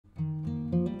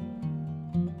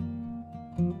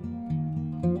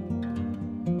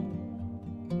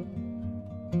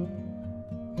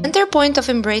Center point of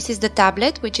Embrace is the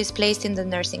tablet, which is placed in the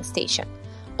nursing station.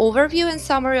 Overview and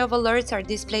summary of alerts are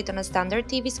displayed on a standard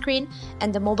TV screen,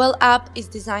 and the mobile app is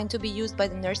designed to be used by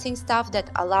the nursing staff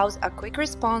that allows a quick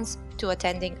response to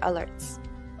attending alerts.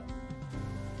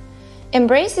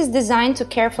 Embrace is designed to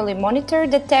carefully monitor,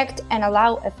 detect, and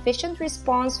allow efficient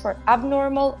response for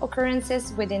abnormal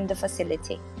occurrences within the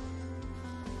facility.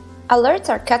 Alerts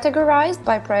are categorized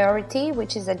by priority,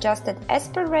 which is adjusted as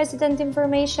per resident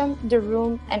information, the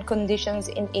room, and conditions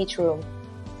in each room.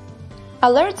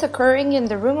 Alerts occurring in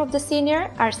the room of the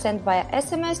senior are sent via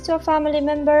SMS to a family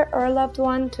member or a loved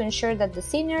one to ensure that the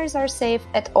seniors are safe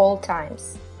at all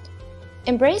times.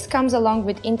 Embrace comes along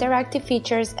with interactive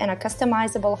features and a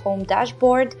customizable home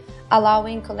dashboard,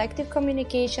 allowing collective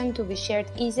communication to be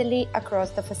shared easily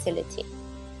across the facility.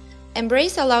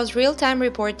 Embrace allows real-time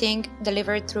reporting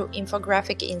delivered through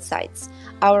infographic insights.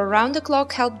 Our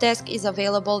round-the-clock help desk is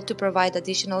available to provide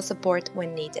additional support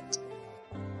when needed.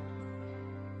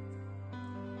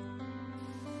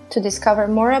 To discover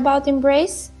more about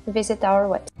Embrace, visit our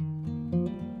website.